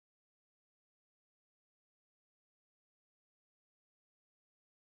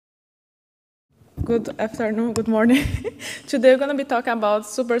Good afternoon, good morning. Today we're going to be talking about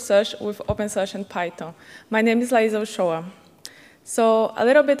supersearch with OpenSearch and Python. My name is Laysa Uchoa. So a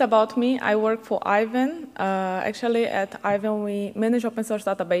little bit about me. I work for Ivan. Actually, at Ivan, we manage open source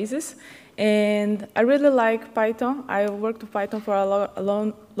databases. And I really like Python. I worked with Python for a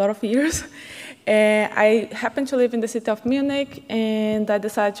lot of years. I happen to live in the city of Munich, and I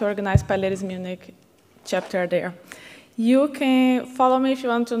decided to organize PyLadies Munich chapter there. You can follow me if you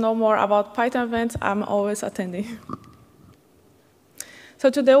want to know more about Python events. I'm always attending. So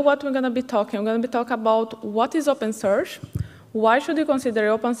today, what we're going to be talking, we're going to be talking about what is OpenSearch, why should you consider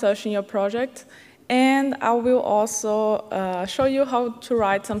OpenSearch in your project, and I will also show you how to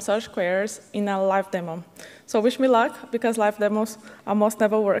write some search queries in a live demo. So wish me luck, because live demos almost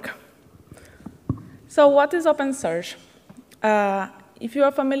never work. So what is OpenSearch? If you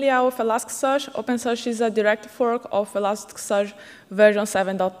are familiar with Elasticsearch, OpenSearch is a direct fork of Elasticsearch version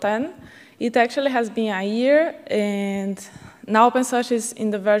 7.10. It actually has been a year, and now OpenSearch is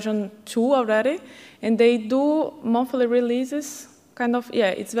in the version 2 already, and they do monthly releases, kind of, yeah,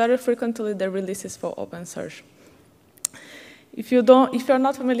 it's very frequently the releases for OpenSearch. If you're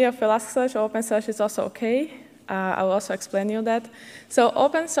not familiar with Elasticsearch, OpenSearch is also okay. I will also explain you that. So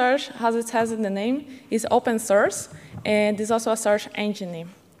OpenSearch, as it has in the name, is open source, and is also a search engine.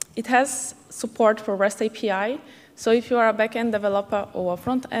 It has support for REST API, so if you are a backend developer or a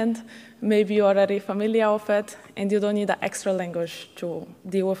front-end, maybe you're already familiar with it, and you don't need an extra language to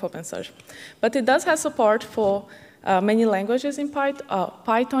deal with OpenSearch. But it does have support for many languages in Python.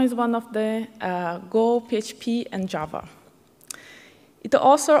 Python is one of the, Go, PHP, and Java. It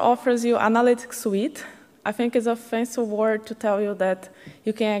also offers you Analytics Suite. I think it's a fancy word to tell you that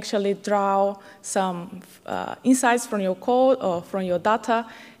you can actually draw some insights from your code or from your data,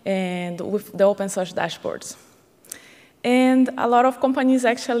 and with the OpenSearch dashboards. And a lot of companies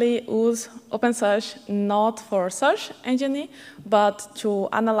actually use OpenSearch not for search engine, but to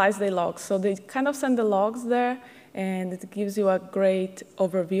analyze the logs. So they kind of send the logs there, and it gives you a great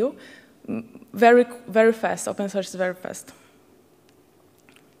overview. Very, very fast. OpenSearch is very fast.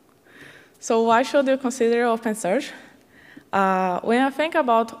 So why should you consider OpenSearch? When I think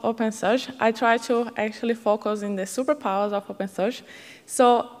about OpenSearch, I try to actually focus in the superpowers of OpenSearch.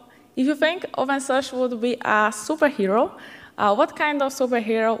 So if you think OpenSearch would be a superhero, what kind of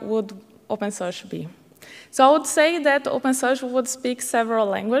superhero would OpenSearch be? So I would say that OpenSearch would speak several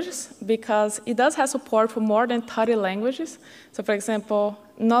languages, because it does have support for more than 30 languages. So for example,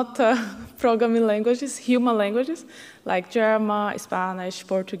 not programming languages, human languages, like German, Spanish,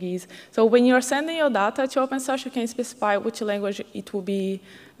 Portuguese. So when you're sending your data to OpenSearch, you can specify which language it will be,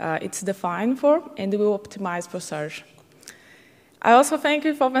 it's defined for, and it will optimize for search. I also think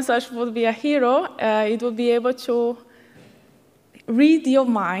if OpenSearch would be a hero, it would be able to read your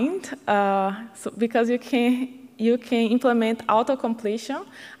mind, because you can implement auto-completion.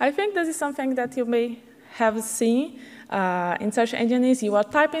 I think this is something that you may have seen in search engines. You are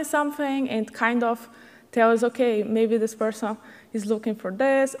typing something and kind of tells, okay, maybe this person is looking for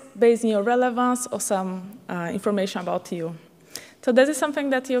this based on your relevance or some information about you. So this is something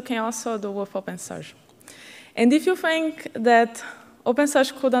that you can also do with OpenSearch. And if you think that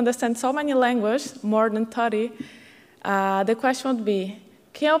OpenSearch could understand so many languages, more than 30, the question would be,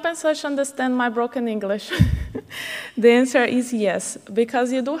 can OpenSearch understand my broken English? The answer is yes,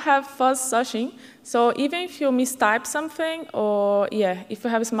 because you do have fuzz searching. So even if you mistype something, or if you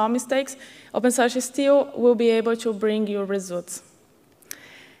have small mistakes, OpenSearch still will be able to bring you results.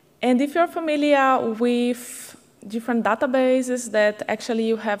 And if you're familiar with different databases that actually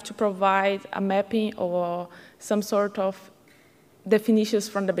you have to provide a mapping or some sort of definitions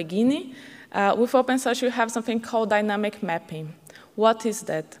from the beginning, with OpenSearch, you have something called dynamic mapping. What is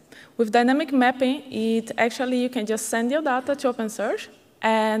that? With dynamic mapping, you can just send your data to OpenSearch,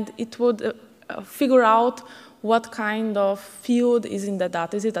 and it would figure out what kind of field is in the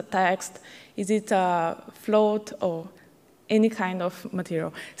data. Is it a text? Is it a float? Or any kind of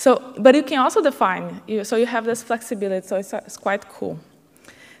material. So, but you can also define, so you have this flexibility, so it's quite cool.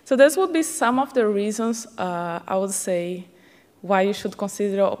 So this would be some of the reasons, I would say, why you should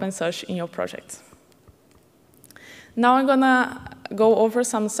consider OpenSearch in your project. Now I'm gonna go over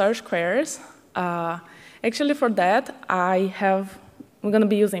some search queries. Actually for that, I'm gonna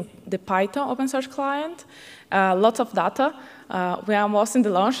be using the Python OpenSearch client, lots of data. We are almost in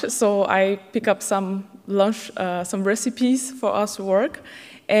the lunch, so I pick up some recipes for us to work.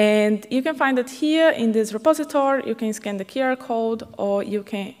 And you can find it here in this repository. You can scan the QR code, or you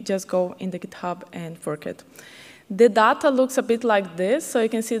can just go in the GitHub and fork it. The data looks a bit like this, so you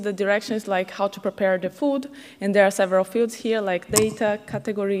can see the directions like how to prepare the food, and there are several fields here like data,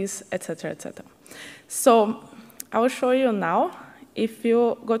 categories, etc., etc. So I will show you now. If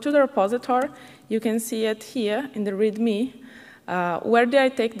you go to the repository, you can see it here in the README. Where did I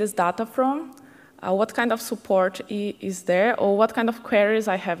take this data from? What kind of support is there, or what kind of queries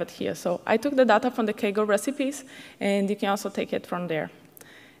I have it here. So I took the data from the Kaggle recipes, and you can also take it from there.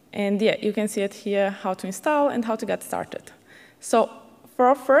 And yeah, you can see it here, how to install and how to get started. So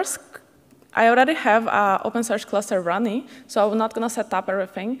for first, I already have an OpenSearch cluster running, so I'm not going to set up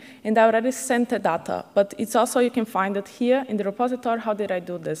everything. And I already sent the data, but it's also, you can find it here in the repository. How did I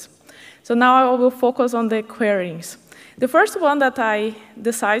do this? So now I will focus on the queries. The first one that I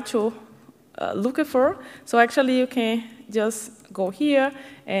decide to look for, so actually you can just go here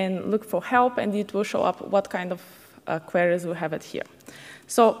and look for help, and it will show up what kind of queries we have it here.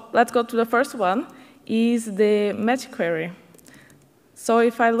 So let's go to the first one, is the match query. So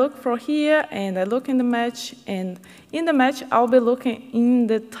if I look for here, and I look in the match, and in the match, I'll be looking in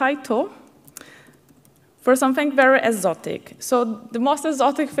the title for something very exotic. So the most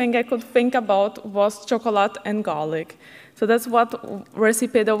exotic thing I could think about was chocolate and garlic. So that's what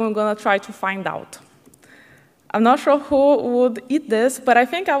recipe that we're going to try to find out. I'm not sure who would eat this, but I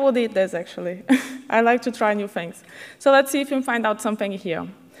think I would eat this, actually. I like to try new things. So let's see if we can find out something here.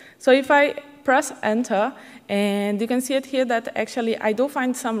 So if I press Enter, and you can see it here that actually I do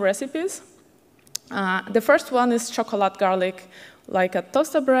find some recipes. The first one is chocolate garlic, like a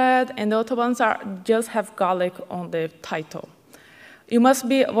toasted bread, and the other ones just have garlic on the title. You must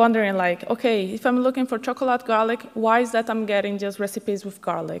be wondering, like, okay, if I'm looking for chocolate garlic, why is that I'm getting just recipes with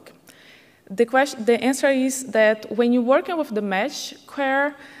garlic? The answer is that when you're working with the match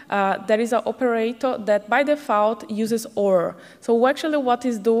query, there is an operator that by default uses OR. So actually what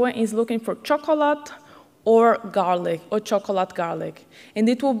it's doing is looking for chocolate or garlic, or chocolate garlic. And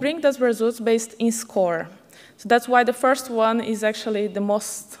it will bring those results based in score. So that's why the first one is actually the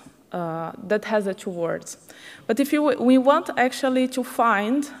most, that has the two words. But if we want actually to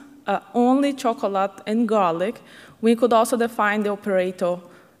find only chocolate and garlic, we could also define the operator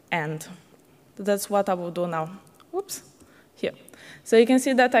AND. That's what I will do now. Oops, here. So you can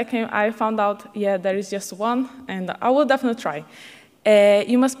see that I found out, yeah, there is just one, and I will definitely try.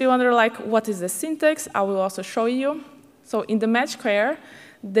 You must be wondering, like, what is the syntax? I will also show you. So in the match query,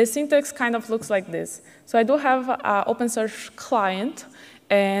 the syntax kind of looks like this. So I do have an OpenSearch client,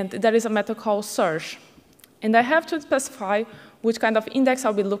 and there is a method called search. And I have to specify which kind of index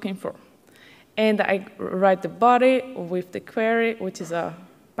I'll be looking for. And I write the body with the query, which is a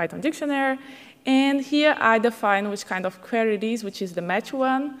Python dictionary. And here I define which kind of query it is, which is the match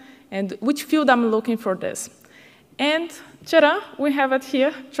one, and which field I'm looking for this. And ta-da, we have it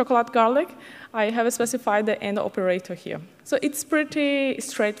here, chocolate garlic. I have specified the AND operator here. So it's pretty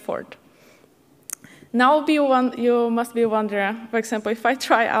straightforward. Now you must be wondering, for example, if I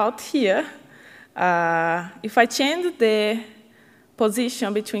try out here, if I change the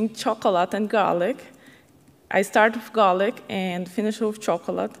position between chocolate and garlic, I start with garlic and finish with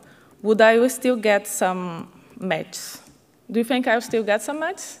chocolate, would I still get some matches? Do you think I'll still get some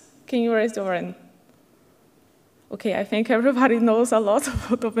matches? Can you raise your hand? OK, I think everybody knows a lot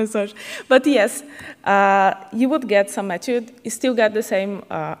about OpenSearch. But yes, you would get some match. You'd still get the same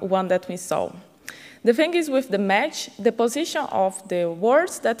one that we saw. The thing is with the match, the position of the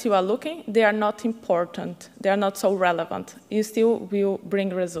words that you are looking, they are not important. They are not so relevant. You still will bring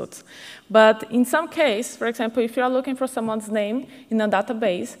results. But in some case, for example, if you are looking for someone's name in a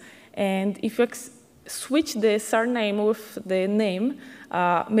database, and if you switch the surname with the name,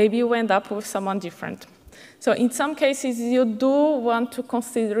 maybe you end up with someone different. So in some cases, you do want to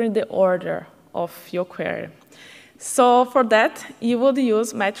consider the order of your query. So for that, you would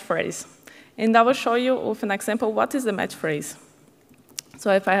use match phrase. And I will show you with an example what is the match phrase.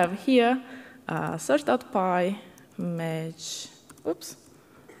 So if I have here search.py match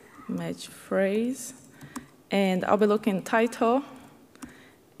phrase, and I'll be looking title,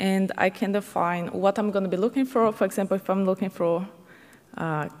 and I can define what I'm going to be looking for. For example, if I'm looking for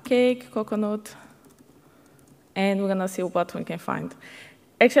cake, coconut, and we're going to see what we can find.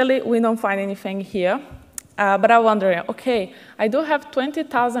 Actually, we don't find anything here, but I'm wondering, OK, I do have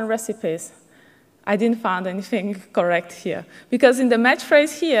 20,000 recipes. I didn't find anything correct here. Because in the match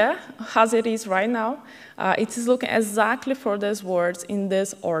phrase here, as it is right now, it is looking exactly for these words in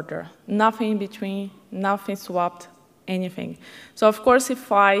this order. Nothing in between, nothing swapped, anything. So of course,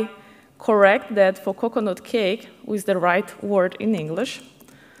 if I correct that for coconut cake with the right word in English,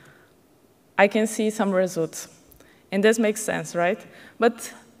 I can see some results. And this makes sense, right?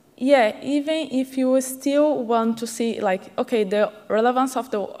 But yeah, even if you still want to see, like, OK, the relevance of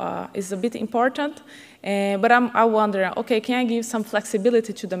the is a bit important, but I'm wondering, OK, can I give some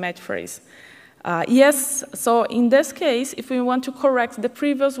flexibility to the match phrase? Yes, so in this case, if we want to correct the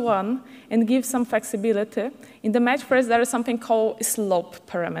previous one and give some flexibility, in the match phrase there is something called slope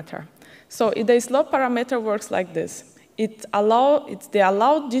parameter. So the slope parameter works like this. It's the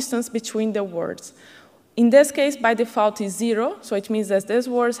allowed distance between the words. In this case, by default, is 0, so it means that these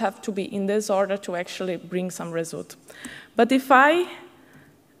words have to be in this order to actually bring some result. But if I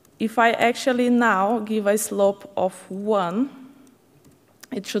actually now give a slope of 1,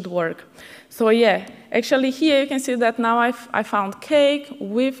 it should work. So yeah, actually here you can see that now I found cake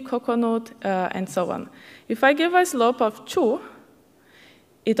with coconut and so on. If I give a slope of 2,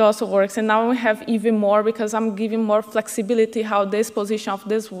 it also works. And now we have even more because I'm giving more flexibility how this position of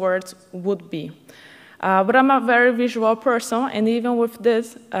these words would be. But I'm a very visual person, and even with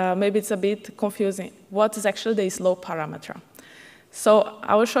this, maybe it's a bit confusing. What is actually the slope parameter? So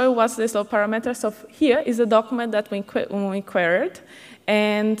I will show you what's the slope parameter. So here is a document that we queried,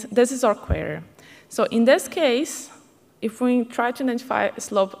 and this is our query. So in this case, if we try to identify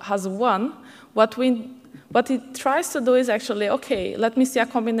slope as 1, what it tries to do is actually, OK, let me see a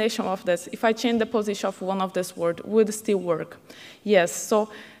combination of this. If I change the position of one of this word, would it still work? Yes. So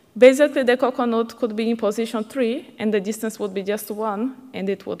basically, the coconut could be in position 3, and the distance would be just 1, and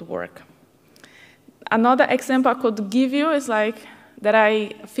it would work. Another example I could give you is like that I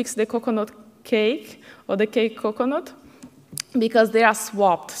fixed the coconut cake or the cake coconut because they are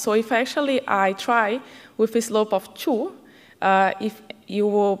swapped. So if I try with a slope of 2, if you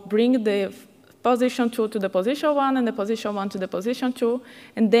will bring the position 2 to the position 1 and the position 1 to the position 2,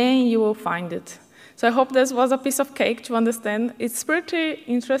 and then you will find it. So I hope this was a piece of cake to understand. It's pretty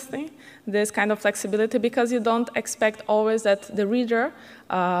interesting, this kind of flexibility, because you don't expect always that the reader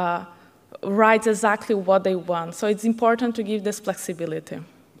writes exactly what they want. So it's important to give this flexibility.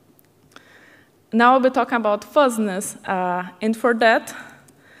 Now I'll be talking about fuzziness. And for that,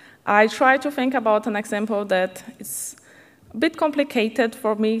 I try to think about an example that is a bit complicated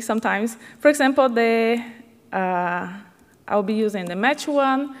for me sometimes. For example, I'll be using the match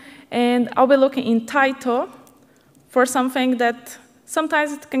one, and I'll be looking in title for something that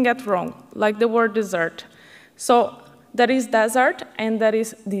sometimes it can get wrong, like the word dessert. So there is desert and there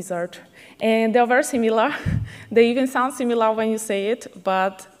is dessert. And they're very similar. They even sound similar when you say it,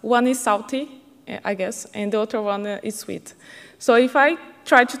 but one is salty, I guess, and the other one is sweet. So if I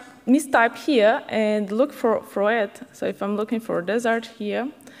try to mistype here and look for it, so if I'm looking for dessert here,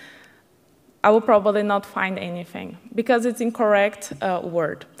 I will probably not find anything because it's incorrect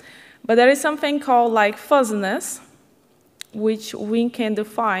word. But there is something called like fuzziness, which we can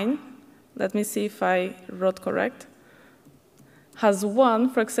define. Let me see if I wrote correct. Has 1,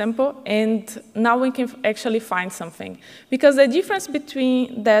 for example, and now we can actually find something. Because the difference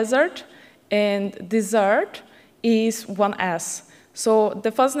between desert and dessert is 1s. So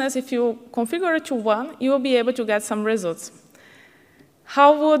the fuzziness, if you configure it to 1, you will be able to get some results.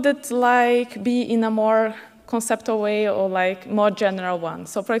 How would it like be in a more conceptual way or like more general one?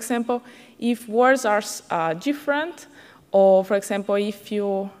 So for example, if words are different, or for example, if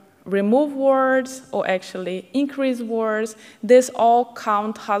you remove words or actually increase words, this all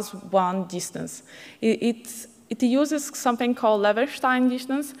count as one distance. It uses something called Levenstein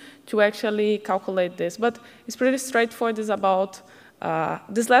distance to actually calculate this, but it's pretty straightforward. It's about,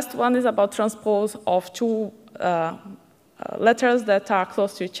 this last one is about transpose of two letters that are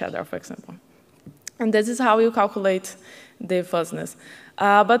close to each other, for example. And this is how you calculate the fuzziness.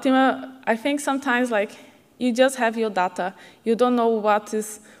 But I think sometimes like you just have your data. You don't know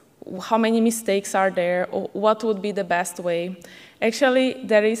how many mistakes are there or what would be the best way. Actually,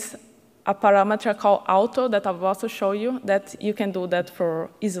 there is a parameter called auto that I will also show you that you can do that for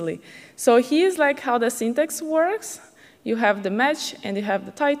easily. So here's like how the syntax works. You have the match and you have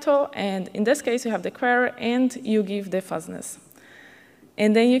the title, and in this case you have the query and you give the fuzziness.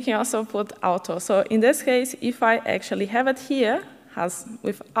 And then you can also put auto. So in this case, if I actually have it here, as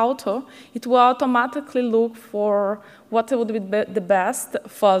with auto, it will automatically look for what would be the best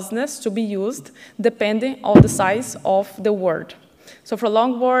fuzziness to be used depending on the size of the word. So for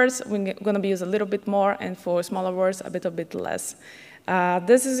long words, we're going to be used a little bit more, and for smaller words, a bit less.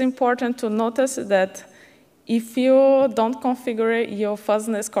 This is important to notice that if you don't configure your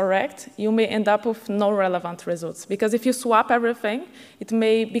fuzziness correct, you may end up with no relevant results. Because if you swap everything, it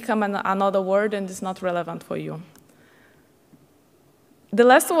may become another word and it's not relevant for you. The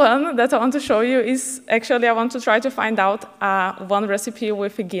last one that I want to show you is actually I want to try to find out one recipe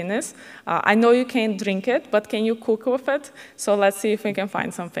with Guinness. I know you can't drink it, but can you cook with it? So let's see if we can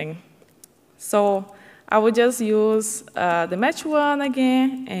find something. So I will just use the match one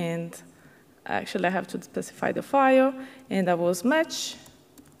again, and actually I have to specify the file, and I will match.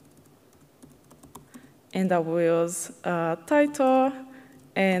 And I will use title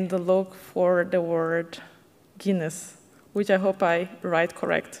and look for the word Guinness, which I hope I write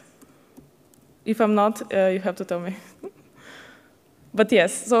correct. If I'm not, you have to tell me. But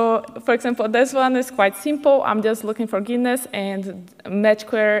yes, so for example, this one is quite simple. I'm just looking for Guinness, and match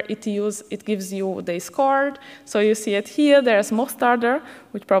query, it gives you the score. So you see it here. There's Mostarda,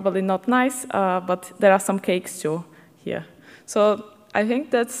 which probably not nice, but there are some cakes too here. So I think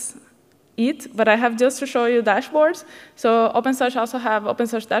that's it, but I have just to show you dashboards. So OpenSearch also have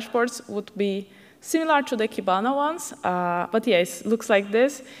OpenSearch dashboards, would be similar to the Kibana ones, but yes, looks like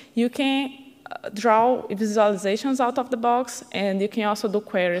this. You can draw visualizations out of the box, and you can also do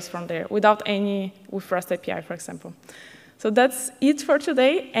queries from there without any, with REST API, for example. So that's it for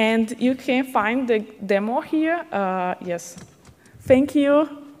today, and you can find the demo here. Yes, thank you.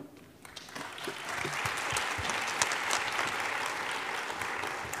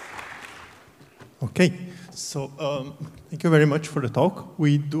 Okay, so thank you very much for the talk.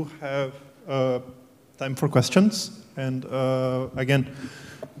 We do have time for questions, and again,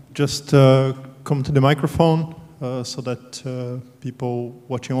 just come to the microphone so that people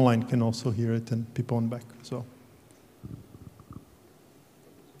watching online can also hear it, and people on back as well.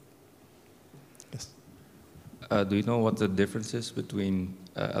 Yes. Do you know what the difference is between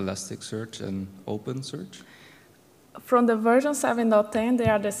Elasticsearch and OpenSearch? From the version 7.10, they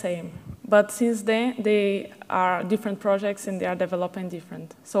are the same. But since then, they are different projects, and they are developing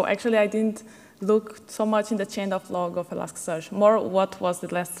different. So actually, I didn't look so much in the chain of log of Elasticsearch, more what was the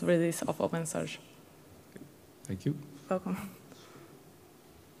last release of OpenSearch. Thank you. Welcome.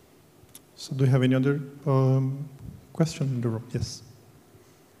 So do you have any other question in the room? Yes.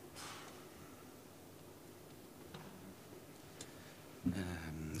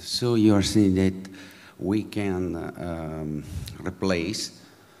 So you are saying that we can replace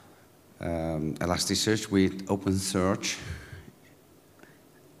Elasticsearch with OpenSearch.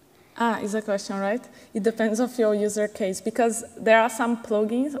 Is a question, right? It depends on your user case, because there are some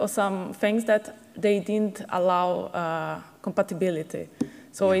plugins or some things that they didn't allow compatibility.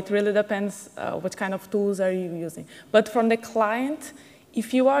 So it really depends what kind of tools are you using. But from the client,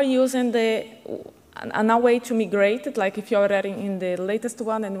 if you are using a way to migrate it, like if you're already in the latest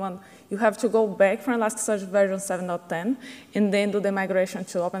one, you have to go back from Elasticsearch version 7.10 and then do the migration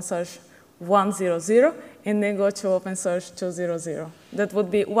to OpenSearch 1.0.0 and then go to OpenSearch 2.0.0. That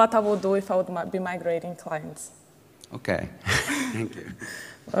would be what I would do if I would be migrating clients. Okay, thank you.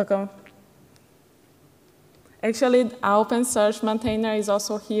 Welcome. Actually, our OpenSearch maintainer is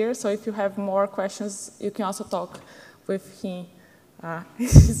also here, so if you have more questions, you can also talk with him.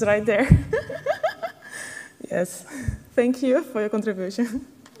 He's right there. Yes, thank you for your contribution.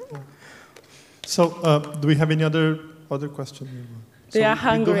 So do we have any other questions? They are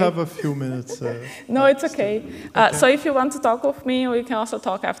hungry. We do have a few minutes. No, it's okay. So if you want to talk with me, we can also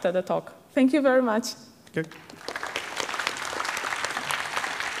talk after the talk. Thank you very much. Okay.